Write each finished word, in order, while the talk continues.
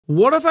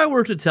What if I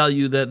were to tell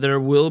you that there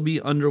will be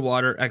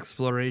underwater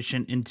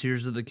exploration in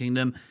Tears of the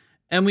Kingdom,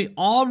 and we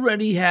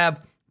already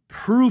have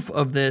proof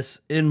of this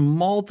in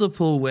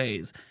multiple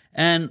ways?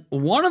 And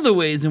one of the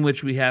ways in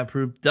which we have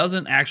proof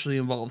doesn't actually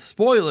involve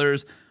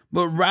spoilers,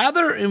 but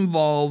rather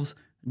involves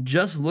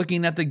just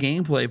looking at the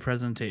gameplay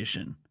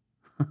presentation.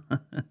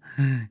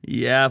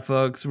 Yeah,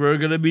 folks, we're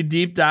going to be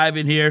deep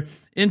diving here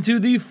into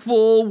the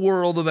full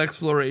world of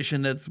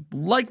exploration that's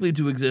likely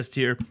to exist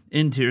here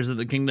in Tears of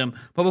the Kingdom.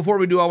 But before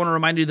we do, I want to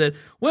remind you that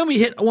when we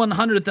hit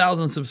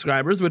 100,000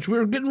 subscribers, which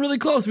we're getting really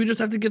close, we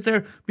just have to get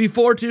there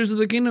before Tears of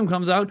the Kingdom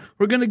comes out,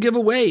 we're going to give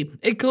away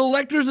a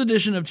collector's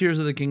edition of Tears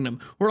of the Kingdom.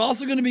 We're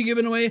also going to be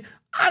giving away,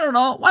 I don't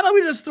know, why don't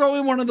we just throw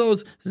in one of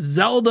those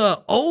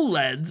Zelda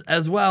OLEDs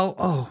as well?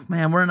 Oh,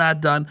 man, we're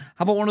not done.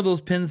 How about one of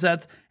those pin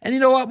sets? And you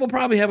know what? We'll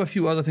probably have a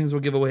few other things we'll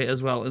give away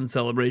as well in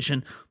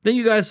celebration. Thank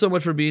you guys so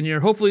much for being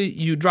here. Hopefully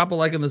you drop a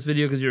like on this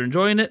video because you're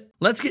enjoying it.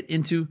 Let's get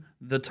into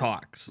the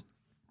talks.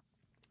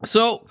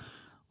 So,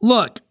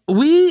 look,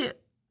 Tears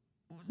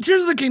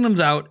of the Kingdom's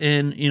out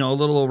in, a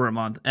little over a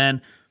month, and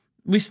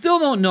we still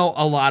don't know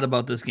a lot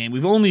about this game.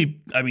 We've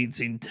only,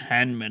 seen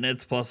 10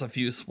 minutes plus a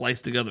few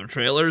spliced together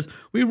trailers.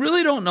 We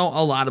really don't know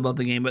a lot about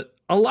the game, but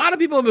a lot of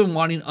people have been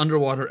wanting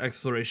underwater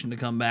exploration to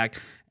come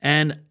back.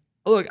 And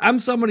look, I'm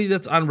somebody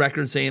that's on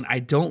record saying I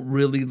don't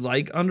really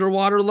like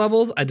underwater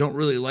levels. I don't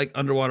really like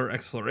underwater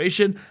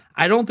exploration.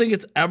 I don't think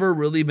it's ever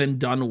really been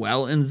done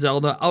well in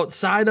Zelda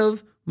outside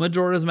of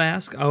Majora's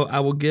Mask.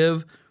 I will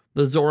give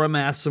the Zora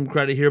Mask some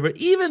credit here, but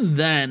even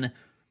then,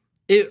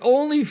 it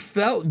only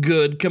felt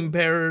good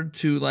compared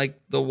to like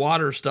the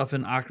water stuff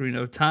in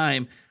Ocarina of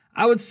Time.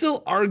 I would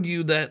still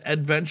argue that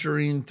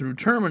adventuring through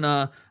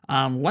Termina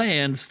on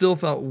land still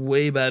felt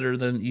way better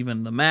than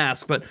even the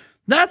Mask, but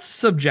that's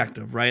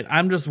subjective, right?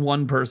 I'm just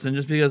one person.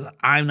 Just because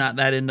I'm not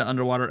that into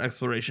underwater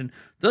exploration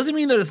doesn't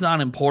mean that it's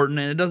not important,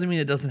 and it doesn't mean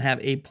it doesn't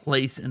have a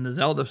place in the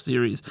Zelda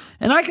series,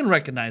 and I can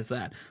recognize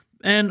that.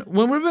 And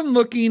when we've been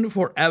looking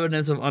for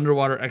evidence of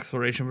underwater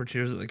exploration for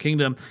Tears of the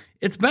Kingdom,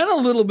 it's been a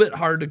little bit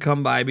hard to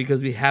come by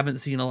because we haven't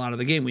seen a lot of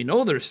the game. We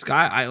know there's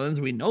sky islands,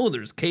 we know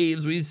there's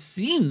caves, we've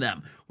seen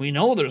them. We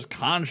know there's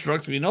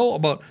constructs, we know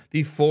about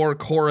the 4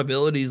 core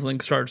abilities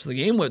Link starts the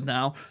game with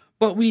now,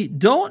 but we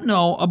don't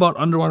know about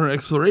underwater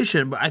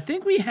exploration. But I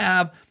think we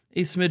have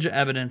a smidge of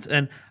evidence,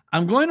 and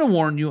I'm going to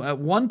warn you, at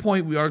one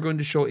point we are going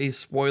to show a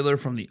spoiler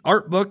from the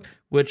art book,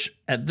 which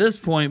at this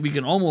point we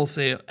can almost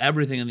say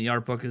everything in the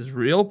art book is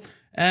real.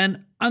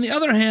 And on the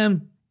other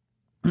hand,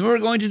 we're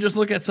going to just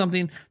look at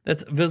something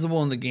that's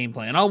visible in the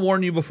gameplay. And I'll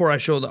warn you before I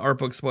show the art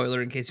book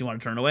spoiler in case you want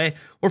to turn away.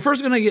 We're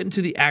first going to get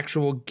into the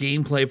actual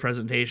gameplay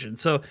presentation.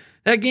 So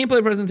that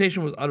gameplay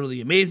presentation was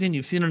utterly amazing.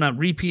 You've seen it on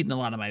repeat in a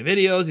lot of my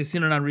videos. You've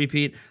seen it on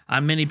repeat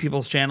on many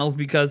people's channels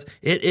because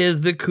it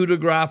is the coup de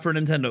grace for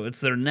Nintendo. It's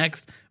their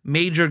next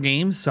major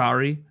game.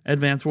 Sorry,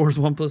 Advance Wars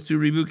 1+2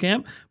 Reboot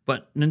Camp.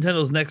 But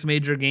Nintendo's next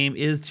major game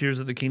is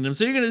Tears of the Kingdom.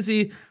 So you're going to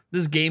see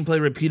this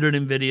gameplay repeated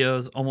in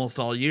videos almost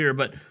all year.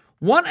 But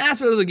one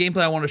aspect of the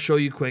gameplay I want to show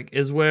you quick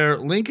is where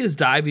Link is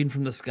diving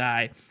from the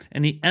sky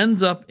and he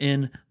ends up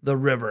in the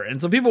river. And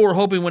so people were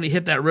hoping when he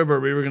hit that river,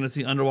 we were going to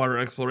see underwater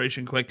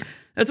exploration quick.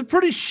 It's a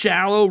pretty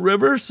shallow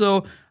river,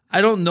 so I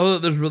don't know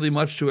that there's really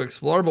much to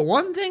explore. But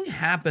one thing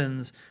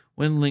happens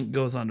when Link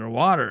goes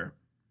underwater.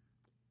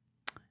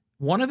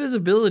 One of his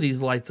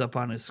abilities lights up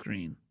on his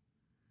screen.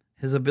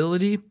 His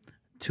ability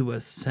to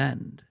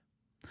ascend.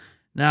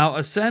 Now,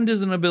 ascend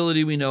is an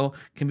ability we know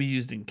can be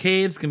used in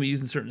caves, can be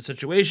used in certain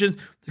situations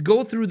to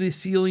go through the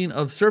ceiling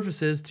of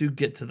surfaces to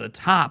get to the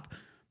top.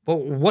 But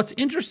what's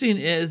interesting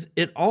is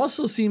it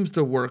also seems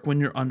to work when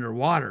you're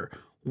underwater.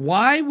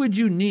 Why would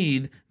you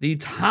need the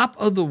top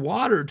of the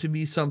water to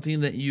be something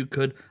that you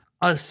could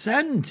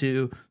ascend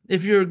to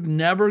if you're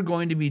never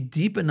going to be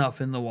deep enough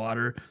in the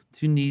water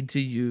to need to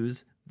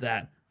use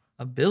that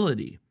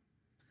ability?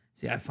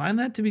 See, I find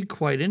that to be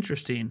quite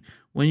interesting.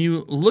 When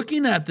you're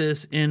looking at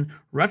this in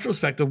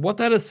retrospect of what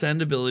that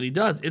ascend ability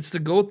does, it's to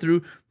go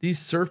through the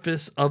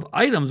surface of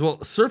items.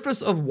 Well,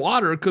 surface of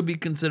water could be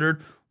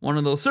considered one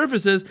of those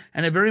surfaces,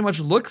 and it very much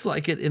looks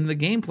like it in the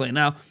gameplay.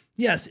 Now,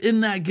 yes,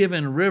 in that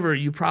given river,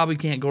 you probably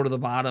can't go to the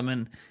bottom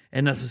and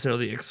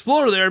necessarily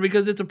explore there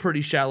because it's a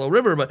pretty shallow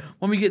river. But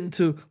when we get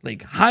into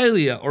Lake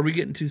Hylia, or we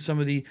get into some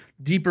of the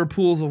deeper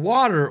pools of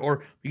water,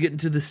 or we get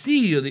into the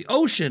sea or the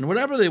ocean,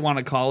 whatever they want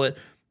to call it,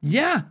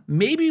 yeah,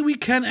 maybe we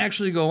can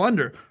actually go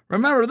under.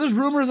 Remember, there's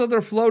rumors out there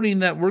floating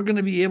that we're going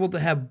to be able to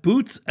have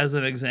boots, as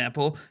an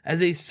example,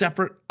 as a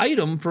separate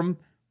item from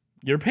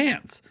your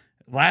pants.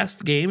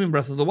 Last game in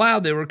Breath of the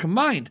Wild, they were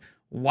combined.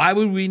 Why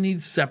would we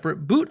need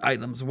separate boot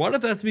items? What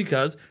if that's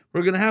because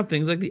we're going to have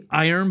things like the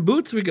iron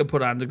boots we could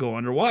put on to go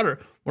underwater?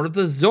 What if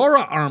the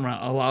Zora armor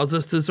allows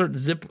us to start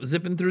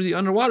zipping through the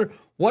underwater?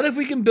 What if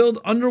we can build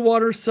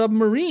underwater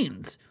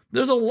submarines?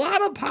 There's a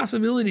lot of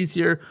possibilities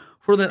here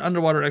for that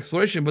underwater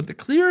exploration, but the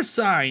clear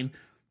sign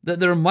that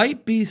there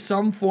might be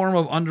some form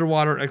of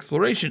underwater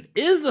exploration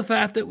is the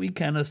fact that we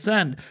can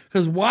ascend.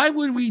 Because why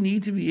would we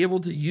need to be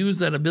able to use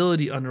that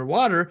ability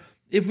underwater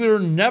if we were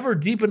never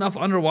deep enough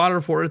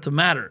underwater for it to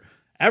matter?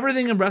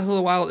 Everything in Breath of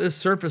the Wild is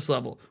surface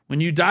level.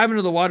 When you dive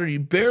into the water, you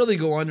barely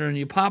go under and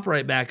you pop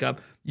right back up.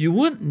 You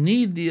wouldn't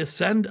need the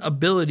Ascend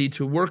ability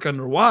to work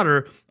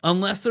underwater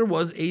unless there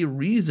was a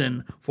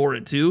reason for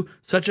it to,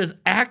 such as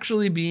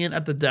actually being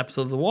at the depths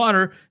of the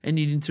water and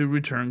needing to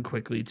return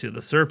quickly to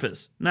the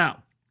surface.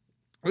 Now,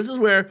 this is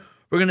where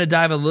we're going to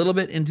dive a little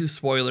bit into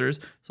spoilers.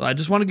 So I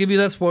just want to give you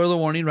that spoiler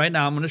warning right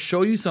now. I'm going to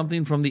show you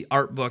something from the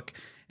art book.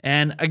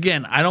 And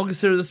again, I don't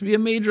consider this to be a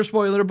major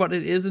spoiler, but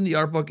it is in the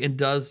art book and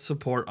does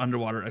support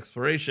underwater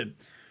exploration.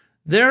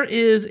 There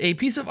is a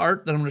piece of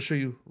art that I'm going to show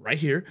you right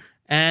here.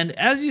 And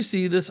as you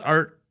see, this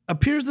art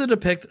appears to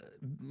depict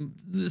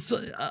this,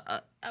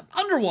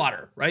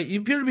 underwater, right?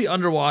 You appear to be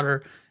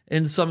underwater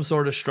in some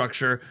sort of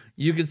structure.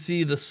 You can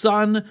see the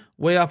sun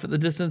way off at the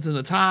distance in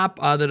the top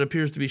that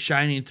appears to be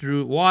shining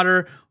through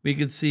water. We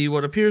could see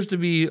what appears to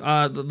be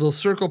those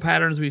circle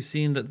patterns we've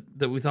seen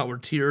that we thought were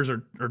tears or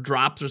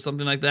drops or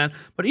something like that.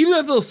 But even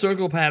if those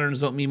circle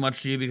patterns don't mean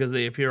much to you because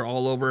they appear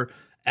all over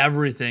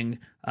everything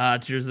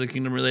Tears of the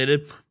Kingdom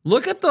related,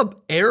 look at the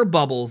air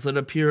bubbles that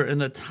appear in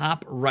the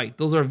top right.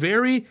 Those are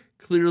very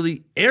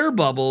clearly air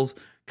bubbles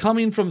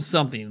coming from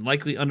something,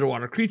 likely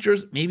underwater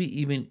creatures,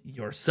 maybe even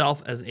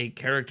yourself as a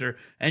character,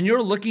 and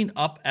you're looking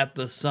up at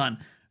the sun.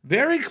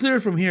 Very clear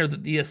from here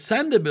that the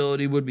Ascend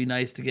ability would be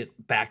nice to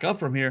get back up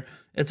from here.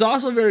 It's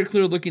also very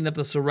clear looking at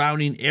the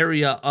surrounding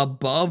area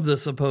above the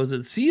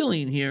supposed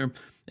ceiling here.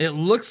 It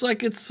looks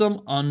like it's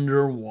some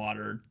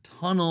underwater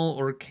tunnel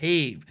or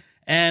cave.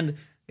 And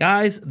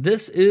guys,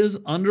 this is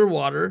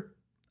underwater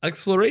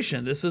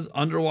exploration. This is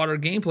underwater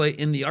gameplay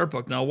in the art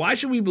book. Now, why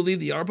should we believe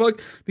the art book?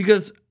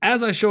 Because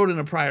as I showed in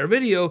a prior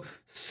video,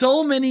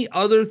 so many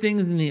other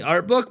things in the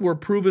art book were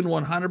proven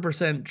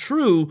 100%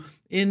 true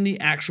in the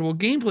actual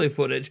gameplay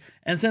footage.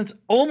 And since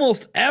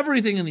almost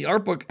everything in the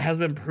art book has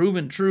been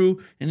proven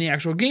true in the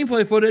actual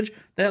gameplay footage,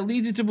 that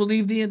leads you to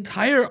believe the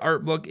entire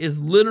art book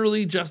is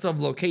literally just of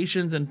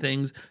locations and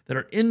things that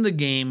are in the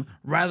game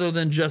rather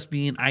than just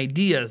being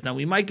ideas. Now,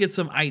 we might get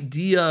some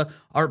idea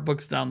art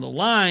books down the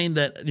line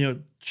that,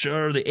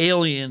 sure, the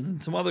aliens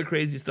and some other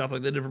crazy stuff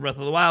like they did for Breath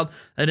of the Wild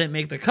that didn't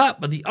make the cut,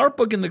 but the art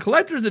book in the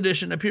collector's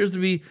edition appears to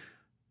be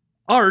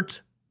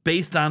art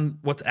based on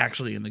what's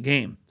actually in the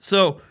game.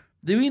 So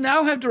we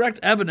now have direct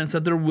evidence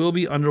that there will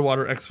be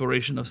underwater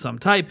exploration of some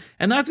type,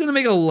 and that's going to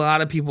make a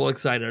lot of people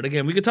excited.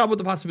 Again, we could talk about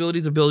the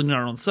possibilities of building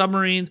our own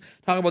submarines,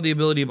 talk about the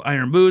ability of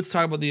iron boots,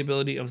 talk about the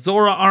ability of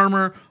Zora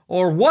armor,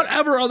 or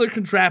whatever other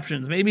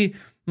contraptions. Maybe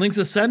Link's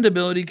Ascend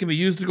ability can be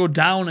used to go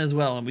down as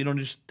well, and we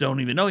don't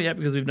even know yet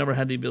because we've never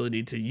had the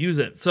ability to use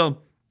it. So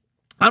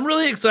I'm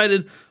really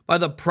excited by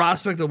the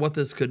prospect of what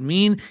this could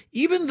mean.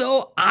 Even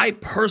though I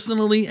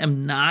personally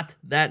am not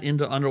that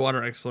into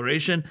underwater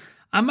exploration,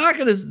 I'm not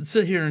going to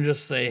sit here and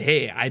just say,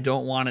 hey, I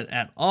don't want it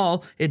at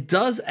all. It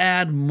does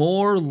add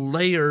more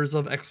layers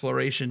of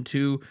exploration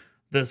to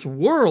this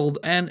world,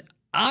 and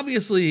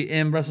obviously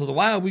in Breath of the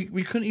Wild,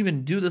 we couldn't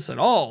even do this at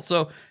all.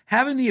 So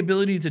having the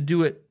ability to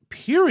do it,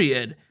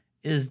 period,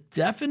 is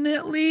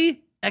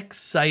definitely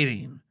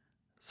exciting.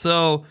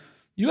 So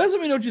you guys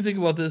let me know what you think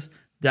about this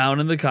down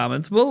in the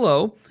comments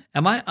below.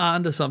 Am I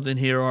on to something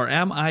here, or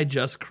am I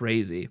just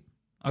crazy?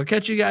 I'll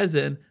catch you guys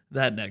in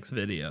that next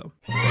video.